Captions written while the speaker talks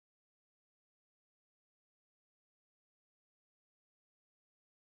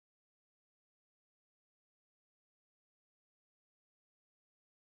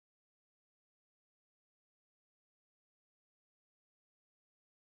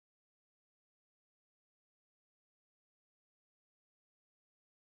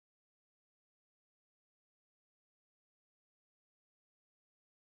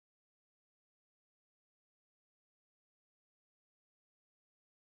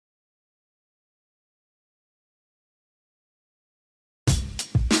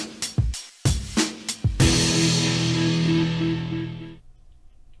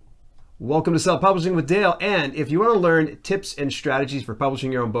Welcome to Self-Publishing with Dale, and if you want to learn tips and strategies for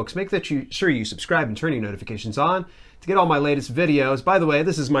publishing your own books, make sure you subscribe and turn your notifications on to get all my latest videos. By the way,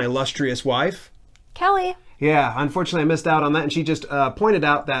 this is my illustrious wife, Kelly. Yeah, unfortunately I missed out on that, and she just pointed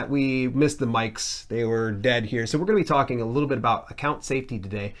out that we missed the mics. They were dead here. So we're going to be talking a little bit about account safety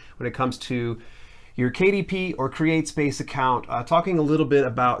today when it comes to your KDP or Create Space account, talking a little bit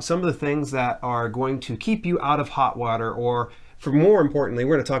about some of the things that are going to keep you out of hot water, or for more importantly,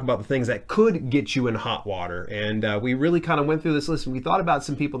 we're going to talk about the things that could get you in hot water. And we really kind of went through this list, and we thought about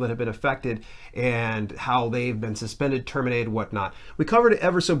some people that have been affected and how they've been suspended, terminated, whatnot. We covered it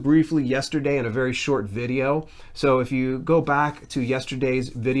ever so briefly yesterday in a very short video. So if you go back to yesterday's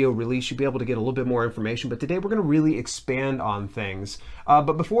video release, you'll be able to get a little bit more information. But today we're going to really expand on things.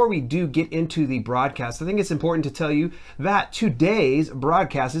 But before we do get into the broadcast, I think it's important to tell you that today's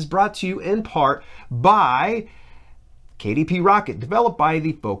broadcast is brought to you in part by KDP Rocket, developed by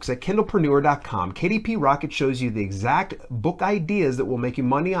the folks at Kindlepreneur.com. KDP Rocket shows you the exact book ideas that will make you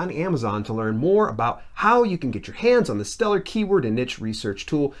money on Amazon. To learn more about how you can get your hands on the stellar keyword and niche research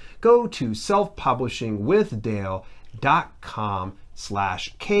tool, go to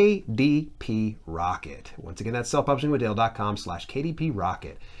selfpublishingwithdale.com/KDP Rocket. Once again, that's selfpublishingwithdale.com/KDP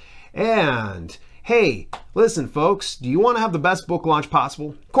Rocket. And hey, listen, folks, do you want to have the best book launch possible?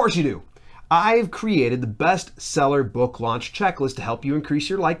 Of course you do. I've created the bestseller book launch checklist to help you increase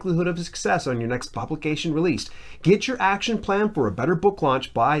your likelihood of success on your next publication release. Get your action plan for a better book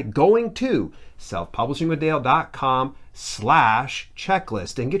launch by going to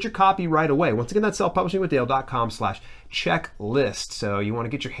selfpublishingwithdale.com/checklist and get your copy right away. Once again, that's selfpublishingwithdale.com/checklist. So you want to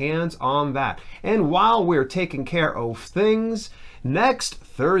get your hands on that. And while we're taking care of things, next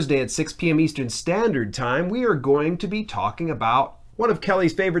Thursday at 6 p.m. Eastern Standard Time, we are going to be talking about one of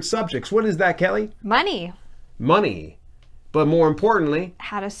Kelly's favorite subjects. What is that, Kelly? Money. Money. But more importantly,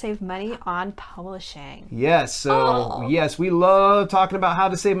 how to save money on publishing. Yes. So, yes, we love talking about how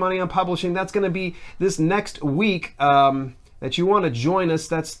to save money on publishing. That's going to be this next week that you want to join us.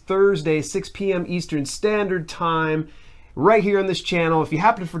 That's Thursday, 6 p.m. Eastern Standard Time, right here on this channel. If you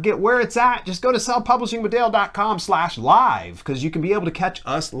happen to forget where it's at, just go to selfpublishingwithdale.com/live, because you can be able to catch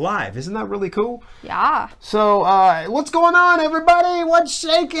us live. Isn't that really cool? Yeah. So what's going on, everybody? What's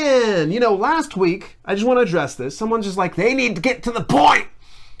shaking? You know, last week, I just want to address this. Someone's just like, they need to get to the point.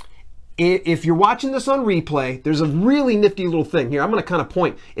 If you're watching this on replay, there's a really nifty little thing here. I'm going to kind of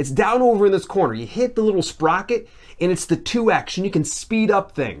point. It's down over in this corner. You hit the little sprocket, and it's the 2x, and you can speed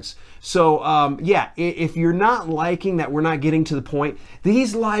up things. So yeah, if you're not liking that we're not getting to the point,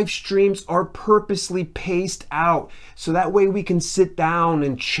 these live streams are purposely paced out so that way we can sit down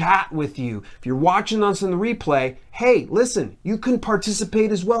and chat with you. If you're watching us in the replay, hey, listen, you can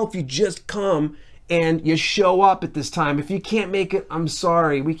participate as well if you just come and you show up at this time. If you can't make it, I'm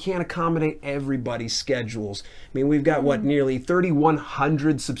sorry. We can't accommodate everybody's schedules. I mean, we've got, what, nearly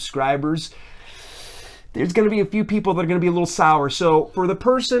 3,100 subscribers. There's going to be a few people that are going to be a little sour. So for the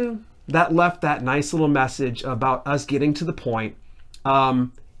person that left that nice little message about us getting to the point,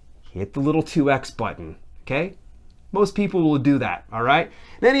 hit the little 2x button, okay? Most people will do that, all right?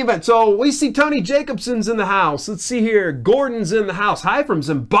 In any event, so we see Tony Jacobson's in the house. Let's see here. Gordon's in the house. Hi from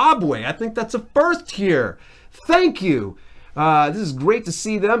Zimbabwe. I think that's a first here. Thank you. This is great to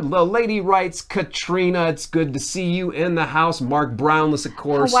see them. The lady writes, Katrina, it's good to see you in the house. Mark Brownless, of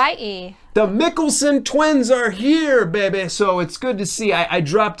course. Hawaii. The Mickelson twins are here, baby. So it's good to see. I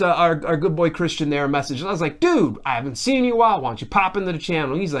dropped our good boy Christian there a message. And I was like, dude, I haven't seen you in a while. Why don't you pop into the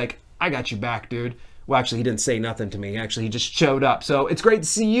channel? And he's like, I got you back, dude. Well, actually, he didn't say nothing to me. Actually, he just showed up. So it's great to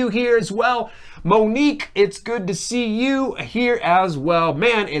see you here as well. Monique, it's good to see you here as well.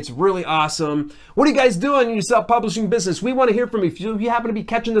 Man, it's really awesome. What are you guys doing in your self-publishing business? We want to hear from you. If you happen to be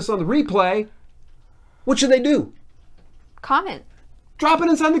catching this on the replay, what should they do? Comment. Drop it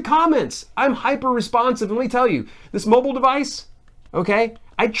inside the comments. I'm hyper responsive, and let me tell you, this mobile device, okay,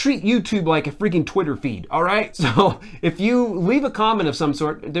 I treat YouTube like a freaking Twitter feed, all right? So if you leave a comment of some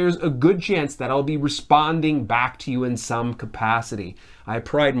sort, there's a good chance that I'll be responding back to you in some capacity. I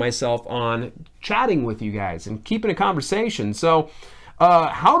pride myself on chatting with you guys and keeping a conversation. So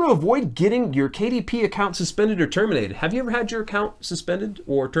how to avoid getting your KDP account suspended or terminated. Have you ever had your account suspended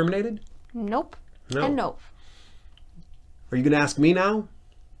or terminated? Nope. No. And nope. Are you going to ask me now?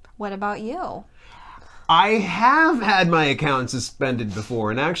 What about you? I have had my account suspended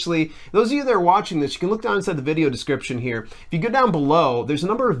before, and actually, those of you that are watching this, you can look down inside the video description here. If you go down below, there's a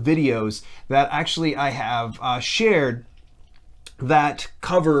number of videos that actually I have shared that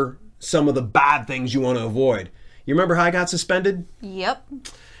cover some of the bad things you want to avoid. You remember how I got suspended? Yep.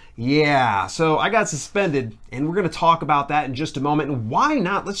 Yeah, so I got suspended, and we're going to talk about that in just a moment. And why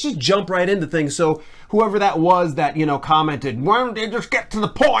not? Let's just jump right into things. So whoever that was that, commented, why don't they just get to the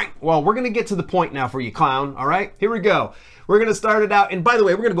point? Well, we're going to get to the point now for you, clown. All right, here we go. We're going to start it out. And by the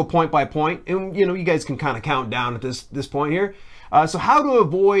way, we're going to go point by point. And, you guys can kind of count down at this point here. So how to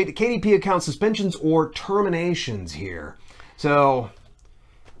avoid KDP account suspensions or terminations here. So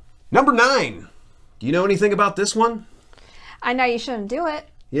number 9. Do you know anything about this one? I know you shouldn't do it.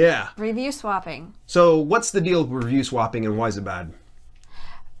 Yeah. Review swapping. So what's the deal with review swapping and why is it bad?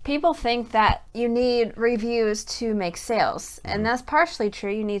 People think that you need reviews to make sales, and that's partially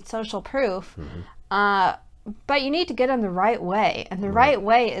true. You need social proof, but you need to get them the right way, and the right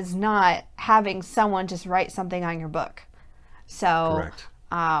way is not having someone just write something on your book. So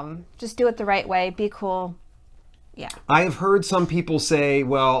just do it the right way. Be cool. Yeah. I have heard some people say,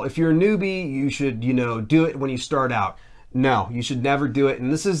 well, if you're a newbie, you should, do it when you start out. No, you should never do it.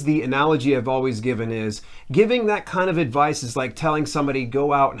 And this is the analogy I've always given is giving that kind of advice is like telling somebody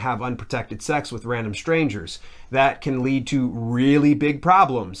go out and have unprotected sex with random strangers. That can lead to really big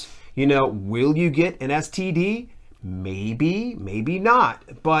problems. Will you get an STD? Maybe, maybe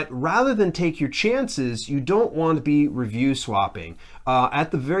not. But rather than take your chances, you don't want to be review swapping.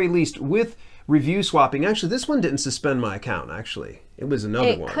 At the very least, with review swapping, actually, this one didn't suspend my account, actually. It was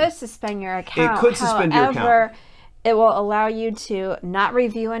another one. It could suspend your account. It could suspend your account. It will allow you to not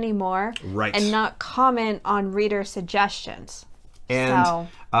review anymore, right, and not comment on reader suggestions. And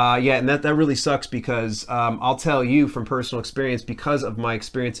and that really sucks because I'll tell you from personal experience, because of my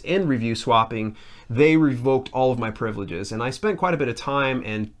experience in review swapping, they revoked all of my privileges, and I spent quite a bit of time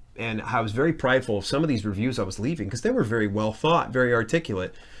and I was very prideful of some of these reviews I was leaving because they were very well thought, very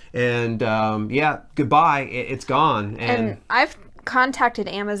articulate, and goodbye, it's gone. And I've contacted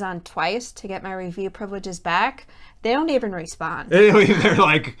Amazon twice to get my review privileges back. They don't even respond. They're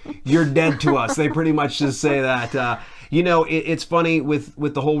like, you're dead to us. They pretty much just say that. It's funny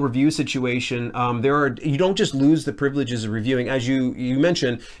with the whole review situation. You don't just lose the privileges of reviewing. As you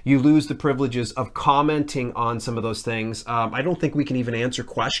mentioned, you lose the privileges of commenting on some of those things. I don't think we can even answer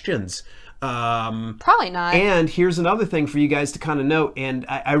questions. Probably not. And here's another thing for you guys to kind of note, and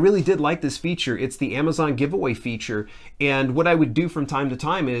I really did like this feature. It's the Amazon giveaway feature, and what I would do from time to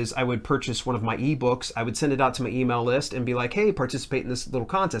time is I would purchase one of my ebooks, I would send it out to my email list and be like, hey, participate in this little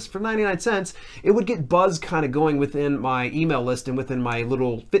contest for 99 cents. It would get buzz kind of going within my email list and within my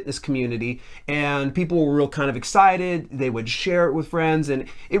little fitness community, and people were real kind of excited. They would share it with friends, and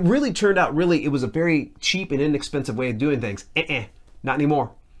it really turned out it was a very cheap and inexpensive way of doing things. Not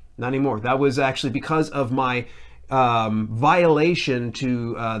anymore. Not anymore. That was actually because of my violation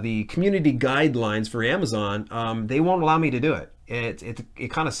to the community guidelines for Amazon. They won't allow me to do it. It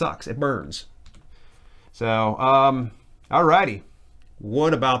kind of sucks. It burns. So, alrighty.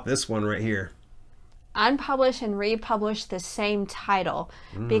 What about this one right here? Unpublish and republish the same title,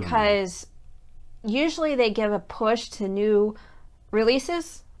 because usually they give a push to new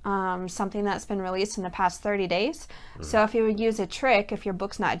releases. Something that's been released in the past 30 days. So if you would use a trick, if your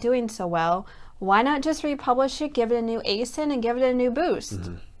book's not doing so well, why not just republish it, give it a new ASIN, and give it a new boost?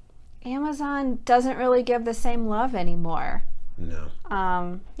 Amazon doesn't really give the same love anymore.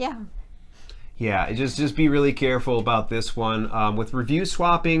 No. Yeah, just be really careful about this one. With review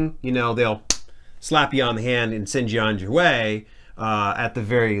swapping, they'll slap you on the hand and send you on your way at the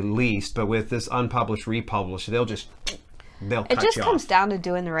very least. But with this unpublished, republish, they'll cut you off. It just comes down to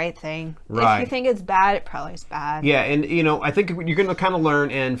doing the right thing. Right. If you think it's bad, it probably is bad. Yeah, and I think you're going to kind of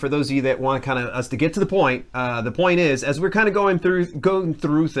learn. And for those of you that want kind of us to get to the point is, as we're kind of going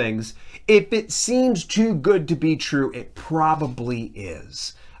through things, if it seems too good to be true, it probably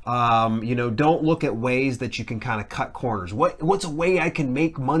is. Don't look at ways that you can kind of cut corners. What's a way I can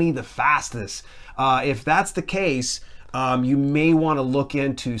make money the fastest? If that's the case, you may want to look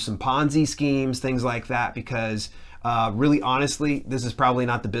into some Ponzi schemes, things like that, because really, honestly, this is probably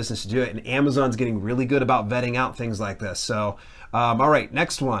not the business to do it. And Amazon's getting really good about vetting out things like this. So, all right,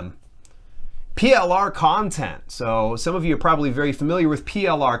 next one. PLR content. So some of you are probably very familiar with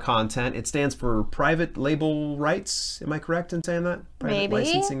PLR content. It stands for private label rights. Am I correct in saying that? Private Maybe.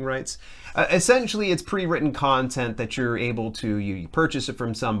 Licensing rights. Essentially, it's pre-written content that you're able to, you purchase it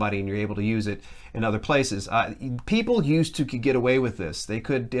from somebody and you're able to use it in other places. People used to could get away with this. They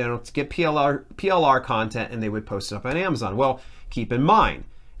could get PLR content and they would post it up on Amazon. Well, keep in mind,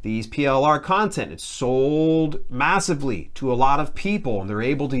 these PLR content. It's sold massively to a lot of people, and they're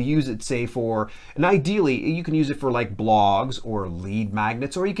able to use it, say, for, and ideally you can use it for like blogs or lead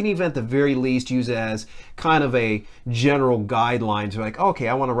magnets, or you can even at the very least use it as kind of a general guideline to like, okay,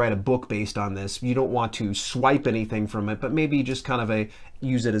 I want to write a book based on this. You don't want to swipe anything from it, but maybe just kind of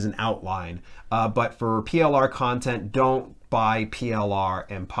use it as an outline. But for PLR content, don't buy PLR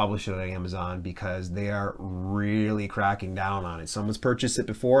and publish it on Amazon, because they are really cracking down on it. Someone's purchased it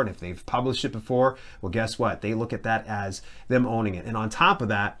before, and if they've published it before, well, guess what? They look at that as them owning it. And on top of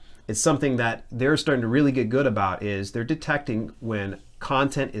that, it's something that they're starting to really get good about, is they're detecting when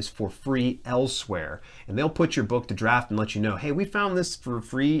content is for free elsewhere. And they'll put your book to draft and let you know, hey, we found this for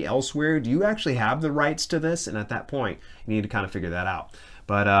free elsewhere. Do you actually have the rights to this? And at that point, you need to kind of figure that out.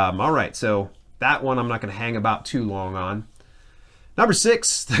 But all right, so that one I'm not going to hang about too long on. Number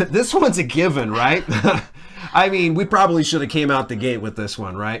 6, this one's a given, right? I mean, we probably should have came out the gate with this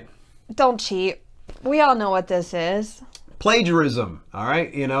one, right? Don't cheat. We all know what this is. Plagiarism, all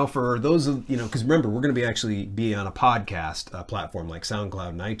right? You know, for those of, you know, because remember, we're going to actually be on a podcast platform like SoundCloud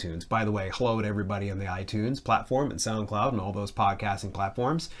and iTunes. By the way, hello to everybody on the iTunes platform and SoundCloud and all those podcasting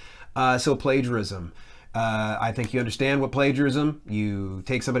platforms. So plagiarism. I think you understand what plagiarism. You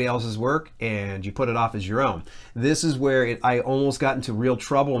take somebody else's work and you put it off as your own. This is where I almost got into real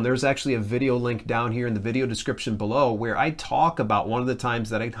trouble, and there's actually a video link down here in the video description below where I talk about one of the times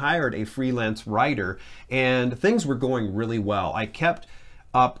that I hired a freelance writer and things were going really well. I kept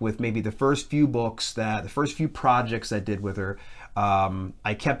up with maybe the first few books, the first few projects I did with her.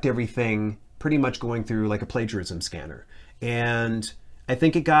 I kept everything pretty much going through like a plagiarism scanner. And I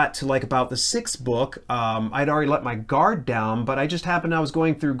think it got to like about the 6th book. I'd already let my guard down, but I just happened, I was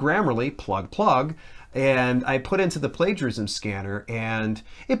going through Grammarly, plug, and I put into the plagiarism scanner and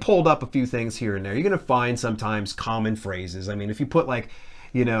it pulled up a few things here and there. You're going to find sometimes common phrases. I mean, if you put like,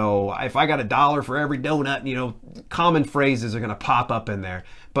 you know, if I got $1 for every donut, you know, common phrases are going to pop up in there.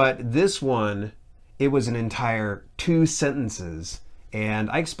 But this one, it was an entire 2 sentences. And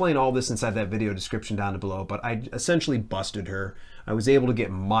I explain all this inside that video description down below, but I essentially busted her. I was able to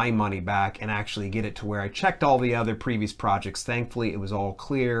get my money back and actually get it to where I checked all the other previous projects. Thankfully, it was all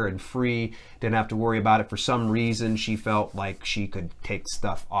clear and free. Didn't have to worry about it. For some reason, she felt like she could take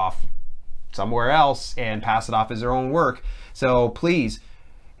stuff off somewhere else and pass it off as her own work. So please,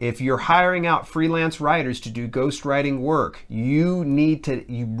 if you're hiring out freelance writers to do ghostwriting work, you need to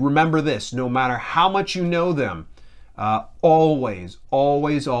remember this, no matter how much you know them, always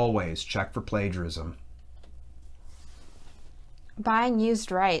check for plagiarism. Buying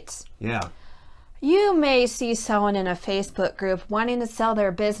used rights. Yeah. You may see someone in a Facebook group wanting to sell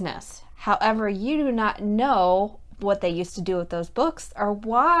their business. However, you do not know what they used to do with those books or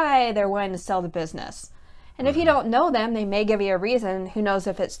why they're wanting to sell the business. And if you don't know them, they may give you a reason. Who knows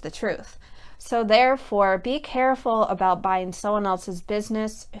if it's the truth? So therefore, be careful about buying someone else's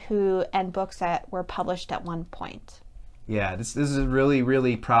business and books that were published at one point. Yeah, this is really,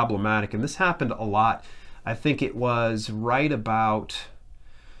 really problematic. And this happened a lot. I think it was right about,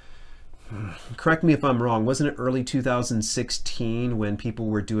 correct me if I'm wrong, wasn't it early 2016 when people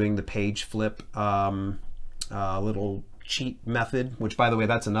were doing the page flip little cheat method, which by the way,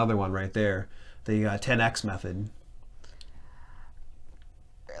 that's another one right there, the 10x method.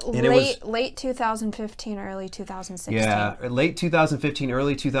 And late 2015, early 2016. Yeah, late 2015,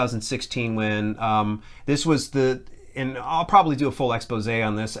 early 2016 when this was and I'll probably do a full expose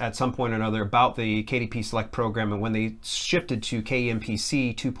on this at some point or another about the KDP Select program and when they shifted to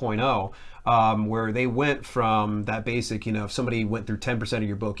KMPC 2.0, where they went from that basic, you know, if somebody went through 10% of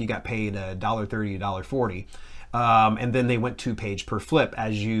your book, you got paid $1.30, $1.40. And then they went 2 page per flip,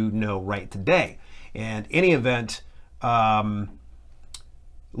 as you know right today. And any event, a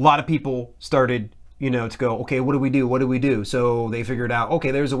lot of people started, you know, to go, okay, what do we do? What do we do? So they figured out,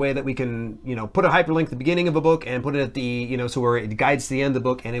 okay, there's a way that we can, you know, put a hyperlink at the beginning of a book and put it at the, you know, so where it guides to the end of the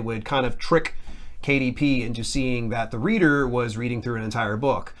book, and it would kind of trick KDP into seeing that the reader was reading through an entire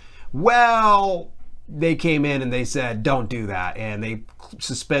book. Well, they came in and they said, don't do that. And they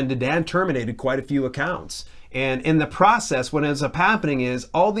suspended and terminated quite a few accounts. And in the process, what ends up happening is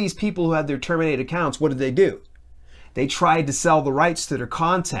all these people who had their terminated accounts, what did they do? They tried to sell the rights to their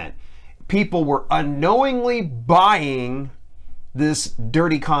content. People were unknowingly buying this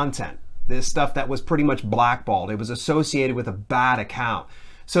dirty content, this stuff that was pretty much blackballed. It was associated with a bad account.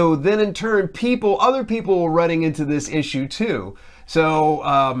 So then in turn, other people were running into this issue too.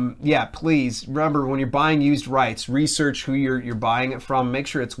 So yeah, please remember when you're buying used rights, research who you're buying it from. Make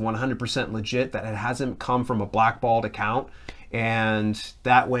sure it's 100% legit, that it hasn't come from a blackballed account. And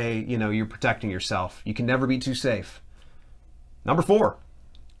that way, you know, you're protecting yourself. You can never be too safe. Number 4.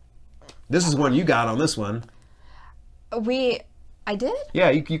 This is one you got on this one. I did? Yeah,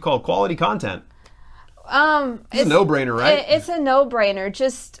 you called quality content. It's a no-brainer, right? It's a no-brainer.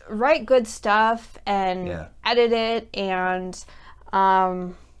 Just write good stuff and edit it, and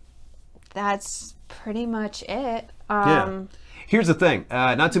that's pretty much it. Here's the thing.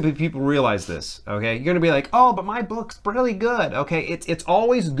 Not too many people realize this, okay? You're going to be like, oh, but my book's really good, okay? It's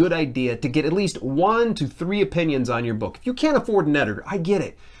always a good idea to get at least 1 to 3 opinions on your book. If you can't afford an editor, I get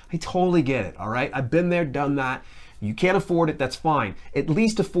it. I totally get it, all right? I've been there, done that. You can't afford it, that's fine. At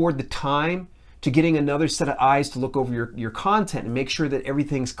least afford the time to getting another set of eyes to look over your content and make sure that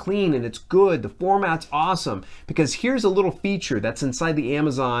everything's clean and it's good, the format's awesome. Because here's a little feature that's inside the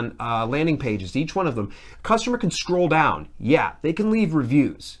Amazon landing pages, each one of them. A customer can scroll down. Yeah, they can leave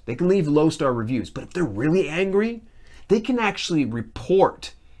reviews. They can leave low-star reviews. But if they're really angry, they can actually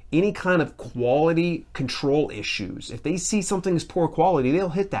report any kind of quality control issues. If they see something is poor quality, they'll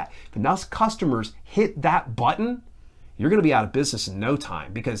hit that. If enough customers hit that button, you're going to be out of business in no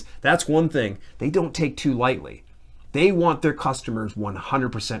time, because that's one thing they don't take too lightly. They want their customers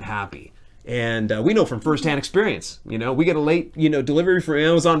 100% happy. And we know from firsthand experience, we get a late, delivery from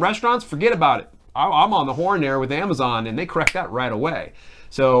Amazon restaurants, forget about it. I'm on the horn there with Amazon, and they correct that right away.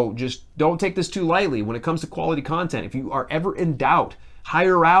 So just don't take this too lightly when it comes to quality content. If you are ever in doubt,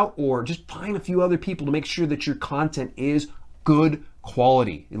 hire out or just find a few other people to make sure that your content is good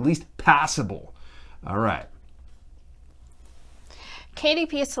quality, at least passable. All right.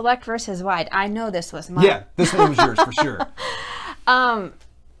 KDP Select versus Wide. I know this was mine. Yeah, this one was yours for sure.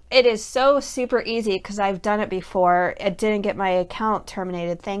 It is so super easy because I've done it before. It didn't get my account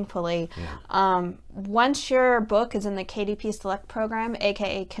terminated, thankfully. Yeah. Once your book is in the KDP Select program,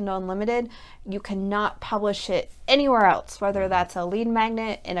 aka Kindle Unlimited, you cannot publish it anywhere else, whether that's a lead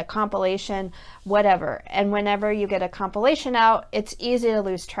magnet, in a compilation, whatever. And whenever you get a compilation out, it's easy to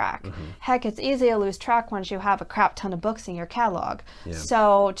lose track. Heck, it's easy to lose track once you have a crap ton of books in your catalog. Yeah.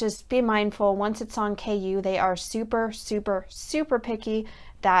 So just be mindful. Once it's on KU, they are super, super, super picky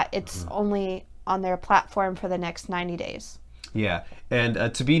that it's only on their platform for the next 90 days. Yeah,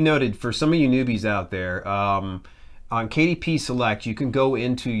 and to be noted, for some of you newbies out there, on KDP Select, you can go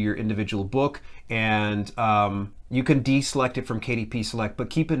into your individual book and you can deselect it from KDP Select, but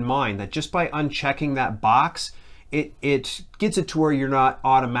keep in mind that just by unchecking that box, it gets it to where you're not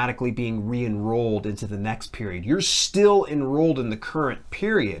automatically being re-enrolled into the next period. You're still enrolled in the current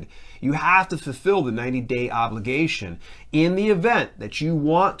period. You have to fulfill the 90-day obligation. In the event that you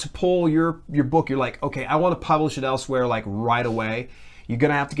want to pull your book, you're like, okay, I want to publish it elsewhere like right away, you're going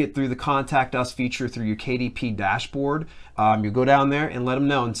to have to get through the Contact Us feature through your KDP dashboard. You go down there and let them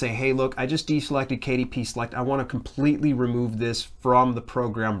know and say, hey, look, I just deselected KDP Select. I want to completely remove this from the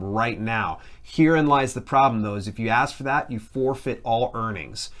program right now. Herein lies the problem, though, is if you ask for that, you forfeit all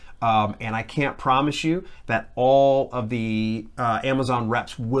earnings. And I can't promise you that all of the Amazon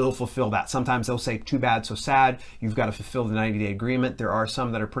reps will fulfill that. Sometimes they'll say, too bad, so sad. You've got to fulfill the 90-day agreement. There are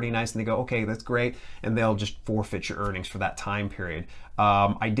some that are pretty nice and they go, okay, that's great. And they'll just forfeit your earnings for that time period.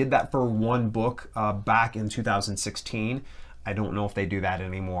 I did that for one book back in 2016. I don't know if they do that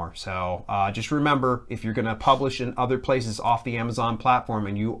anymore. So just remember, if you're going to publish in other places off the Amazon platform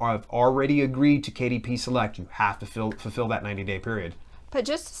and you have already agreed to KDP Select, you have to fulfill that 90-day period. But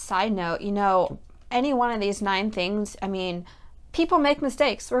just a side note, any one of these 9 things, I mean, people make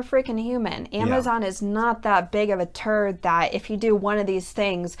mistakes. We're freaking human. Amazon is not that big of a turd that if you do one of these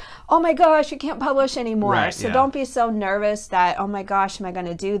things, oh my gosh, you can't publish anymore. Right, so don't be so nervous that, oh my gosh, am I going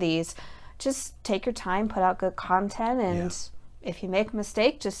to do these? Just take your time, put out good content, and if you make a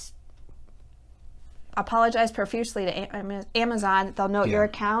mistake, just apologize profusely to Amazon. They'll note your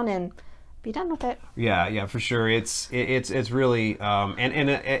account and be done with it. Yeah, for sure. It's really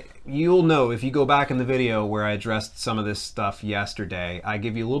and you'll know if you go back in the video where I addressed some of this stuff yesterday. I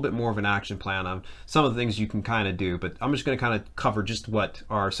give you a little bit more of an action plan on some of the things you can kind of do, but I'm just going to kind of cover just what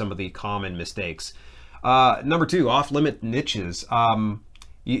are some of the common mistakes. Number 2, off-limit niches.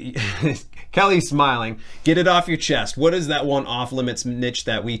 Kelly's smiling. Get it off your chest. What is that one off-limits niche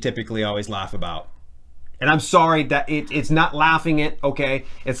that we typically always laugh about? And I'm sorry that it's not laughing it, okay?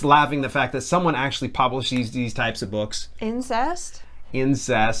 It's laughing the fact that someone actually published these types of books. Incest?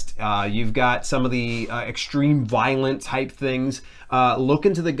 Incest. You've got some of the extreme violent type things. Look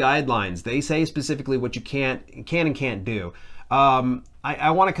into the guidelines. They say specifically what you can and can't do. I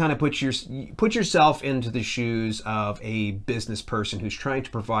want to kind of put yourself into the shoes of a business person who's trying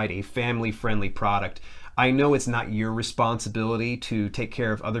to provide a family-friendly product. I know it's not your responsibility to take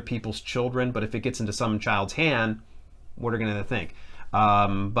care of other people's children, but if it gets into some child's hand, what are they going to think?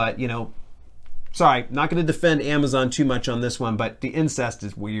 But sorry, not going to defend Amazon too much on this one, but the incest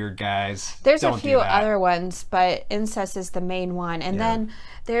is weird, guys. There's Don't a few do that. other ones, but incest is the main one. And then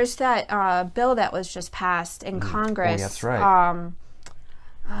there's that bill that was just passed in Congress. Oh, that's right.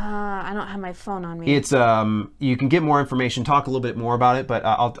 I don't have my phone on me. It's you can get more information, talk a little bit more about it, but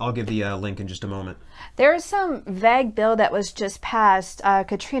I'll give the link in just a moment. There's some vague bill that was just passed.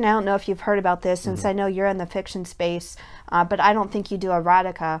 Katrina, I don't know if you've heard about this, since I know you're in the fiction space, but I don't think you do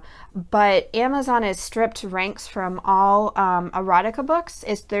erotica. But Amazon has stripped ranks from all erotica books.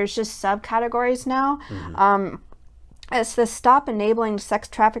 There's just subcategories now. It's the Stop Enabling Sex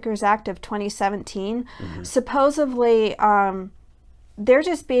Traffickers Act of 2017. Supposedly, they're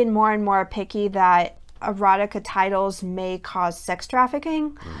just being more and more picky that erotica titles may cause sex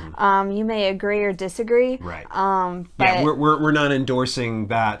trafficking. You may agree or disagree. Right. But yeah, we're not endorsing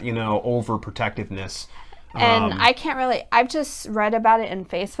that, overprotectiveness. And I can't really, I've just read about it in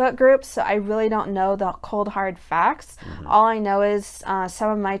Facebook groups, so I really don't know the cold hard facts. All I know is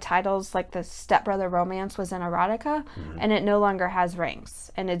some of my titles, like the Stepbrother Romance, was in erotica, and it no longer has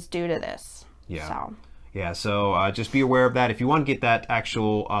ranks, and it's due to this. Yeah. So. Yeah, so just be aware of that. If you want to get that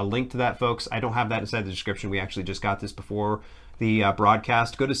actual link to that, folks, I don't have that inside the description. We actually just got this before the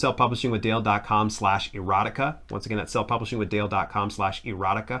broadcast. Go to selfpublishingwithdale.com/erotica. Once again, that's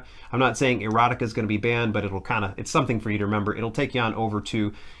selfpublishingwithdale.com/erotica. I'm not saying erotica is going to be banned, but it's something for you to remember. It'll take you on over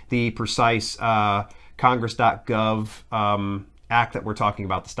to the precise congress.gov act that we're talking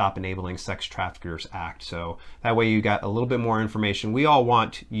about, the Stop Enabling Sex Traffickers Act. So that way you got a little bit more information. We all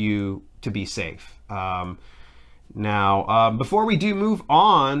want you to be safe. Now, before we do move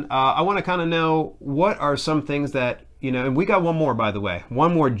on, I want to kind of know what are some things that, and we got one more, by the way,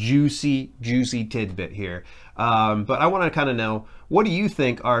 one more juicy tidbit here. But I want to kind of know, what do you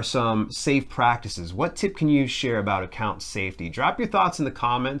think are some safe practices? What tip can you share about account safety? Drop your thoughts in the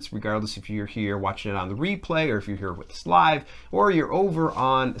comments, regardless if you're here watching it on the replay or if you're here with us live or you're over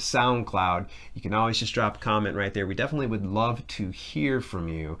on SoundCloud. You can always just drop a comment right there. We definitely would love to hear from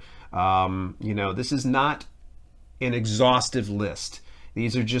you. This is not an exhaustive list.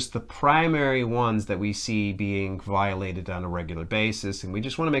 These are just the primary ones that we see being violated on a regular basis, and we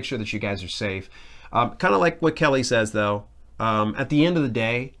just want to make sure that you guys are safe. Kind of like what Kelly says, though, at the end of the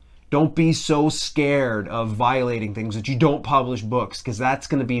day, don't be so scared of violating things that you don't publish books, because that's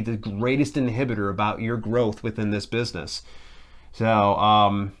going to be the greatest inhibitor about your growth within this business.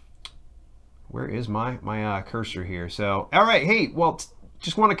 So, where is my cursor here? So, all right, hey, well,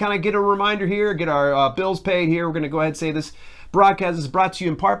 just want to kind of get a reminder here, get our bills paid here. We're going to go ahead and say this broadcast is brought to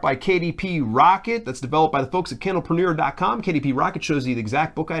you in part by KDP Rocket. That's developed by the folks at Kindlepreneur.com. KDP Rocket shows you the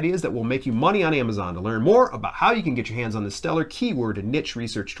exact book ideas that will make you money on Amazon. To learn more about how you can get your hands on this stellar keyword and niche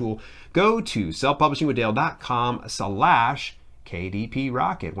research tool, go to selfpublishingwithdale.com/KDP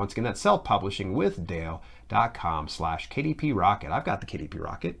Rocket. Once again, that's selfpublishingwithdale.com/KDP Rocket. I've got the KDP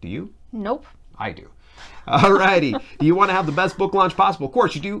Rocket. Do you? Nope. I do. Alrighty. Do you want to have the best book launch possible? Of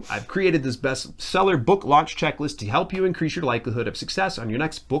course you do. I've created this bestseller book launch checklist to help you increase your likelihood of success on your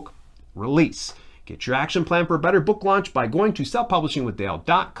next book release. Get your action plan for a better book launch by going to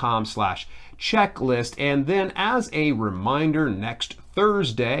selfpublishingwithdale.com/checklist. And then as a reminder, next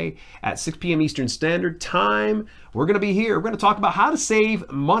Thursday at 6 p.m. Eastern Standard Time, we're going to be here. We're going to talk about how to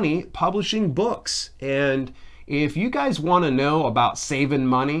save money publishing books. And if you guys want to know about saving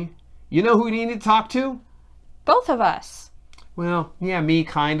money, you know who we need to talk to? Both of us. Well, yeah, me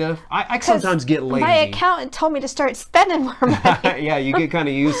kind of. I sometimes get lazy. My accountant told me to start spending more money. Yeah, you get kind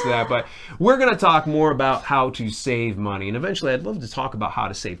of used to that. But we're going to talk more about how to save money. And eventually, I'd love to talk about how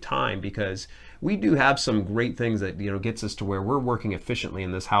to save time, because we do have some great things that, gets us to where we're working efficiently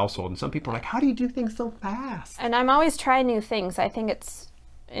in this household. And some people are like, how do you do things so fast? And I'm always trying new things. I think it's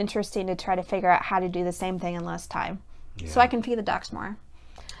interesting to try to figure out how to do the same thing in less time. Yeah. So I can feed the ducks more.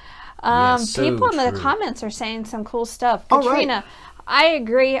 Yes, so people in the true. Comments are saying some cool stuff. Oh, Katrina, right. I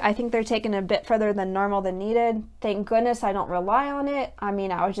agree. I think they're taking it a bit further than normal than needed. Thank goodness I don't rely on it. I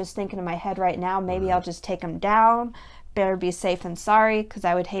mean, I was just thinking in my head right now, maybe I'll just take them down. Better be safe than sorry, because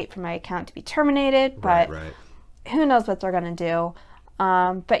I would hate for my account to be terminated. But who knows what they're going to do.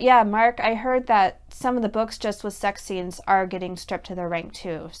 But yeah, Mark, I heard that some of the books just with sex scenes are getting stripped to their rank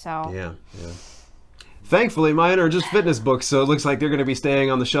too. So yeah. Thankfully, mine are just fitness books, so it looks like they're going to be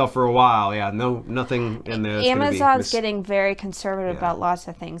staying on the shelf for a while. Yeah, nothing in there. Amazon's getting very conservative about lots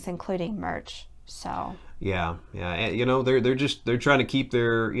of things, including merch. So yeah. They're trying to keep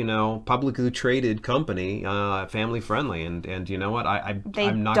their publicly traded company family friendly, and you know what? I'm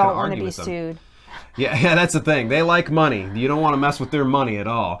not going to argue with them. They don't want to be sued. Yeah, that's the thing. They like money. You don't want to mess with their money at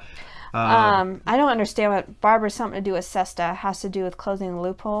all. I don't understand what Barbara's something to do with SESTA has to do with closing the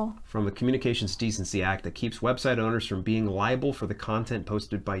loophole. From the Communications Decency Act that keeps website owners from being liable for the content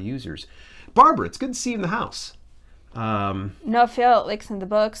posted by users. Barbara, it's good to see you in the house. No affiliate links in the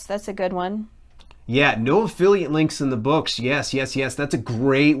books. That's a good one. Yeah, no affiliate links in the books. Yes. That's a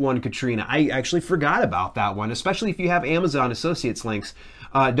great one, Katrina. I actually forgot about that one, especially if you have Amazon Associates links.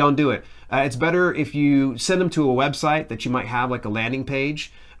 Don't do it. It's better if you send them to a website that you might have, like a landing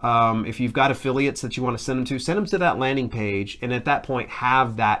page. If you've got affiliates that you want to send them to that landing page, and at that point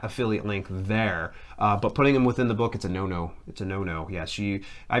have that affiliate link there. But putting them within the book, it's a no-no. It's a no-no. Yes,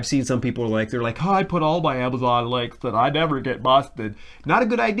 I've seen some people they're like, oh, I put all my Amazon links that I never get busted. Not a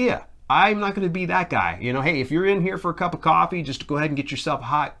good idea. I'm not going to be that guy. Hey, if you're in here for a cup of coffee, just go ahead and get yourself a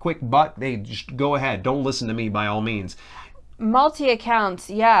hot, quick butt. Hey, just go ahead. Don't listen to me by all means. Multi-accounts,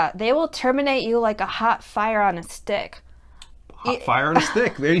 yeah, they will terminate you like a hot fire on a stick. Hot fire on a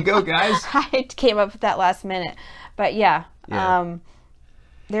stick. There you go, guys. I came up with that last minute. But yeah.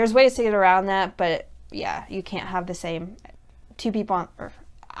 There's ways to get around that, but yeah, you can't have the same two people on Earth.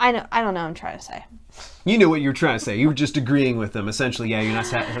 I don't know what I'm trying to say. You knew what you were trying to say. You were just agreeing with them. Essentially, yeah, you're not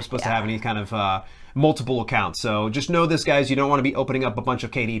supposed to have any kind of multiple accounts. So just know this, guys. You don't want to be opening up a bunch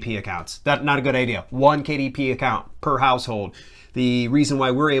of KDP accounts. That's not a good idea. One KDP account per household. The reason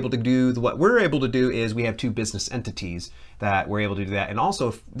why we're able to do what we're able to do is we have two business entities that we're able to do that. And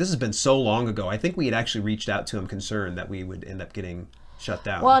also, this has been so long ago, I think we had actually reached out to them concerned that we would end up getting shut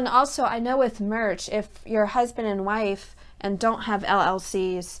down. Well, and also, I know with merch, if you're husband and wife and don't have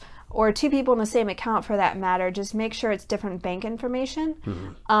LLCs, or two people in the same account for that matter, just make sure it's different bank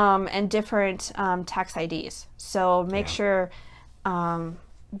information and different tax IDs. So make sure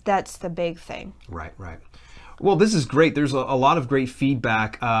that's the big thing. Right. Well, this is great. There's a lot of great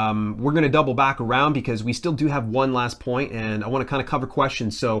feedback. We're going to double back around because we still do have one last point, and I want to kind of cover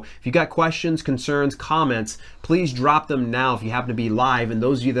questions. So if you got questions, concerns, comments, please drop them now if you happen to be live. And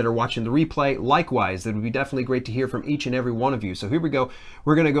those of you that are watching the replay, likewise, it would be definitely great to hear from each and every one of you. So here we go.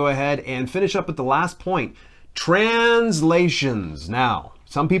 We're going to go ahead and finish up with the last point. Translations. Now,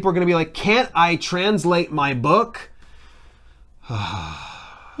 some people are going to be like, can't I translate my book?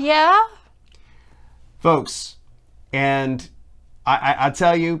 Yeah. Folks, and I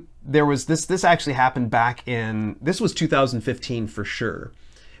tell you, there was this actually happened back in, this was 2015 for sure.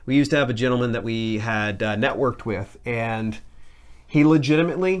 We used to have a gentleman that we had networked with, and he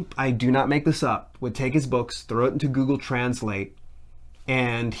legitimately, I do not make this up, would take his books, throw it into Google Translate,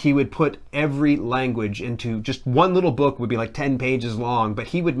 and he would put every language into just one little book, would be like 10 pages long, but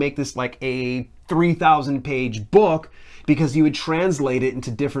he would make this like a 3,000 page book because he would translate it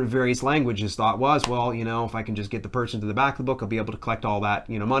into different various languages. Thought was, well, if I can just get the person to the back of the book, I'll be able to collect all that,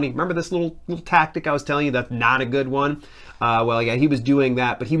 money. Remember this little tactic I was telling you? That's not a good one. Well, yeah, he was doing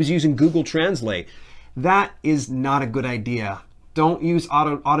that, but he was using Google Translate. That is not a good idea. Don't use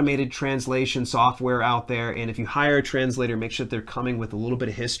automated translation software out there. And if you hire a translator, make sure that they're coming with a little bit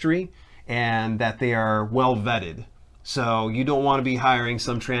of history and that they are well vetted. So you don't want to be hiring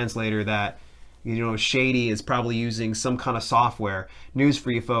some translator that, shady, is probably using some kind of software. News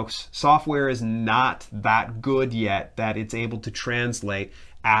for you folks, software is not that good yet that it's able to translate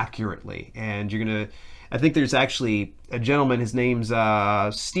accurately. And I think there's actually a gentleman, his name's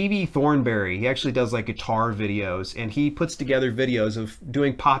Stevie Thornberry. He actually does like guitar videos, and he puts together videos of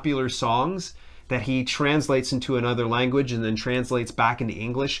doing popular songs that he translates into another language and then translates back into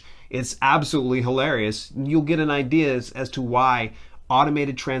English. It's absolutely hilarious. You'll get an idea as to why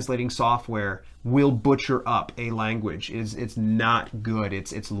automated translating software will butcher up a language. It's not good.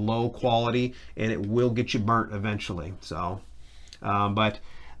 It's low quality, and it will get you burnt eventually. So, but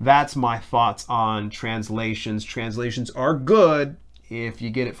that's my thoughts on translations. Translations are good if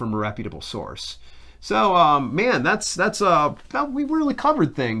you get it from a reputable source. So, man, we really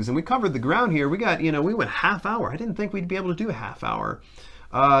covered things, and we covered the ground here. We got, we went half hour. I didn't think we'd be able to do a half hour.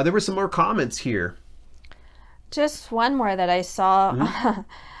 There were some more comments here. Just one more that I saw.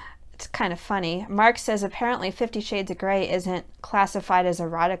 It's kind of funny. Mark says apparently 50 Shades of Grey isn't classified as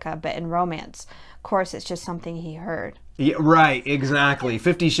erotica, but in romance. Of course, it's just something he heard. Yeah, right, exactly.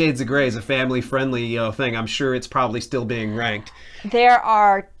 50 Shades of Grey is a family-friendly thing. I'm sure it's probably still being ranked. There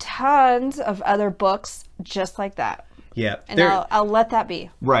are tons of other books just like that. Yeah. And I'll let that be.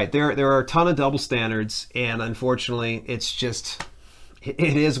 Right. There are a ton of double standards, and unfortunately, it's just, it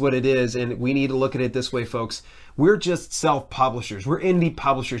is what it is, and we need to look at it this way, folks. We're just self-publishers. We're indie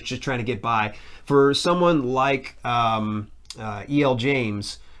publishers just trying to get by. For someone like E.L.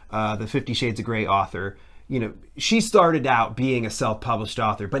 James, the 50 Shades of Grey author, she started out being a self-published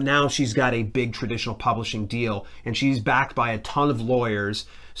author, but now she's got a big traditional publishing deal, and she's backed by a ton of lawyers.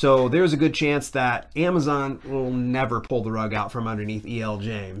 So there's a good chance that Amazon will never pull the rug out from underneath E.L.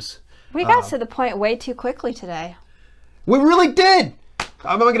 James. We got to the point way too quickly today. We really did.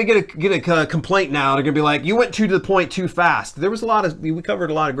 I'm not going to get a complaint now. They're going to be like, you went to the point too fast. We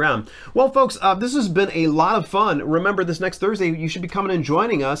covered a lot of ground. Well, folks, this has been a lot of fun. Remember, this next Thursday, you should be coming and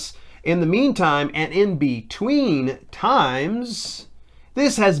joining us. In the meantime, and in between times,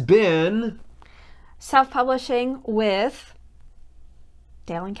 this has been Self-Publishing with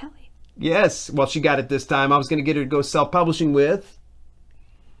Dale and Kelly. Yes, well, she got it this time. I was going to get her to go self-publishing with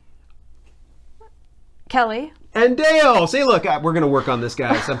Kelly. And Dale. See, look, we're going to work on this,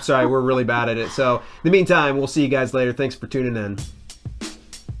 guys. I'm sorry, we're really bad at it. So, in the meantime, we'll see you guys later. Thanks for tuning in.